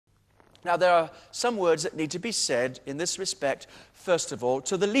Now, there are some words that need to be said in this respect, first of all,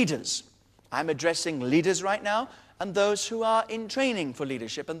 to the leaders. I'm addressing leaders right now, and those who are in training for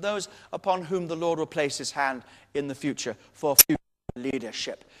leadership, and those upon whom the Lord will place his hand in the future for future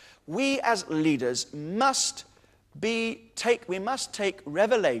leadership. We as leaders must take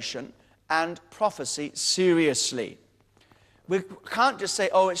revelation and prophecy seriously. We can't just say,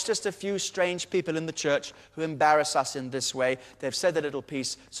 oh, it's just a few strange people in the church who embarrass us in this way. They've said a little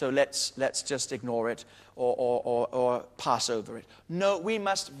piece, so let's just ignore it or pass over it. No, we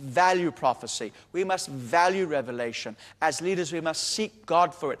must value prophecy. We must value revelation. As leaders, we must seek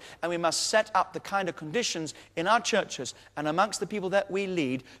God for it. And we must set up the kind of conditions in our churches and amongst the people that we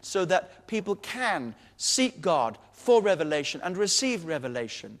lead so that people can seek God for revelation and receive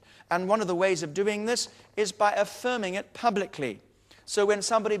revelation. And one of the ways of doing this is by affirming it publicly. So when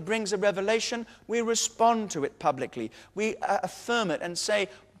somebody brings a revelation, we respond to it publicly. We affirm it and say,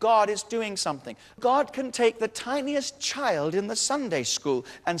 God is doing something. God can take the tiniest child in the Sunday school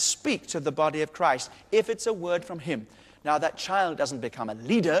and speak to the body of Christ if it's a word from him. Now, that child doesn't become a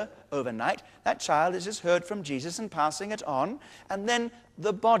leader overnight. That child is just heard from Jesus and passing it on. And then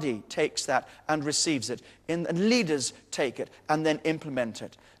the body takes that and receives it. And leaders take it and then implement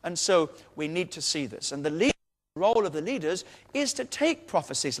it. And so we need to see this. And the role of the leaders is to take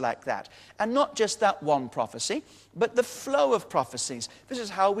prophecies like that. And not just that one prophecy, but the flow of prophecies. This is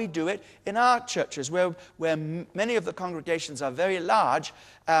how we do it in our churches, where many of the congregations are very large.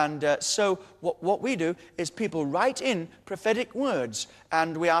 And so what we do is people write in prophetic words,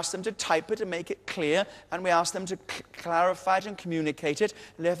 and we ask them to type it and make it clear, and we ask them to clarify it and communicate it,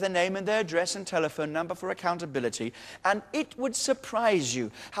 leave their name and their address and telephone number for accountability. And it would surprise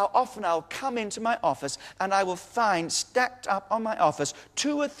you how often I'll come into my office and I will find stacked up on my office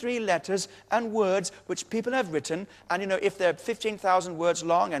 2 or 3 letters and words which people have written. And, if they're 15,000 words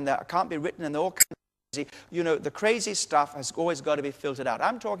long and they can't be written and they're all crazy, the crazy stuff has always got to be filtered out.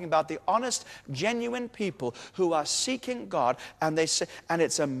 I'm talking about the honest, genuine people who are seeking God, and they say, and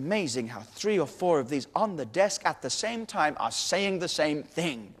it's amazing how 3 or 4 of these on the desk at the same time are saying the same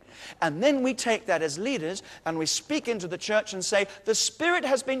thing. And then we take that as leaders and we speak into the church and say, the Spirit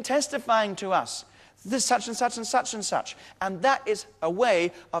has been testifying to us. This such and such and such and such. And that is a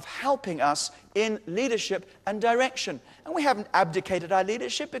way of helping us in leadership and direction. And we haven't abdicated our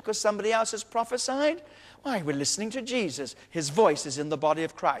leadership because somebody else has prophesied. Why? We're listening to Jesus. His voice is in the body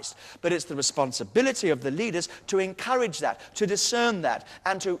of Christ. But it's the responsibility of the leaders to encourage that, to discern that,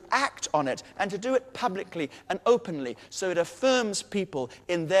 and to act on it, and to do it publicly and openly, so it affirms people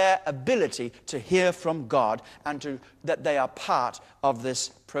in their ability to hear from God and that they are part of this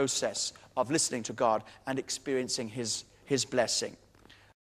process of listening to God and experiencing His blessing.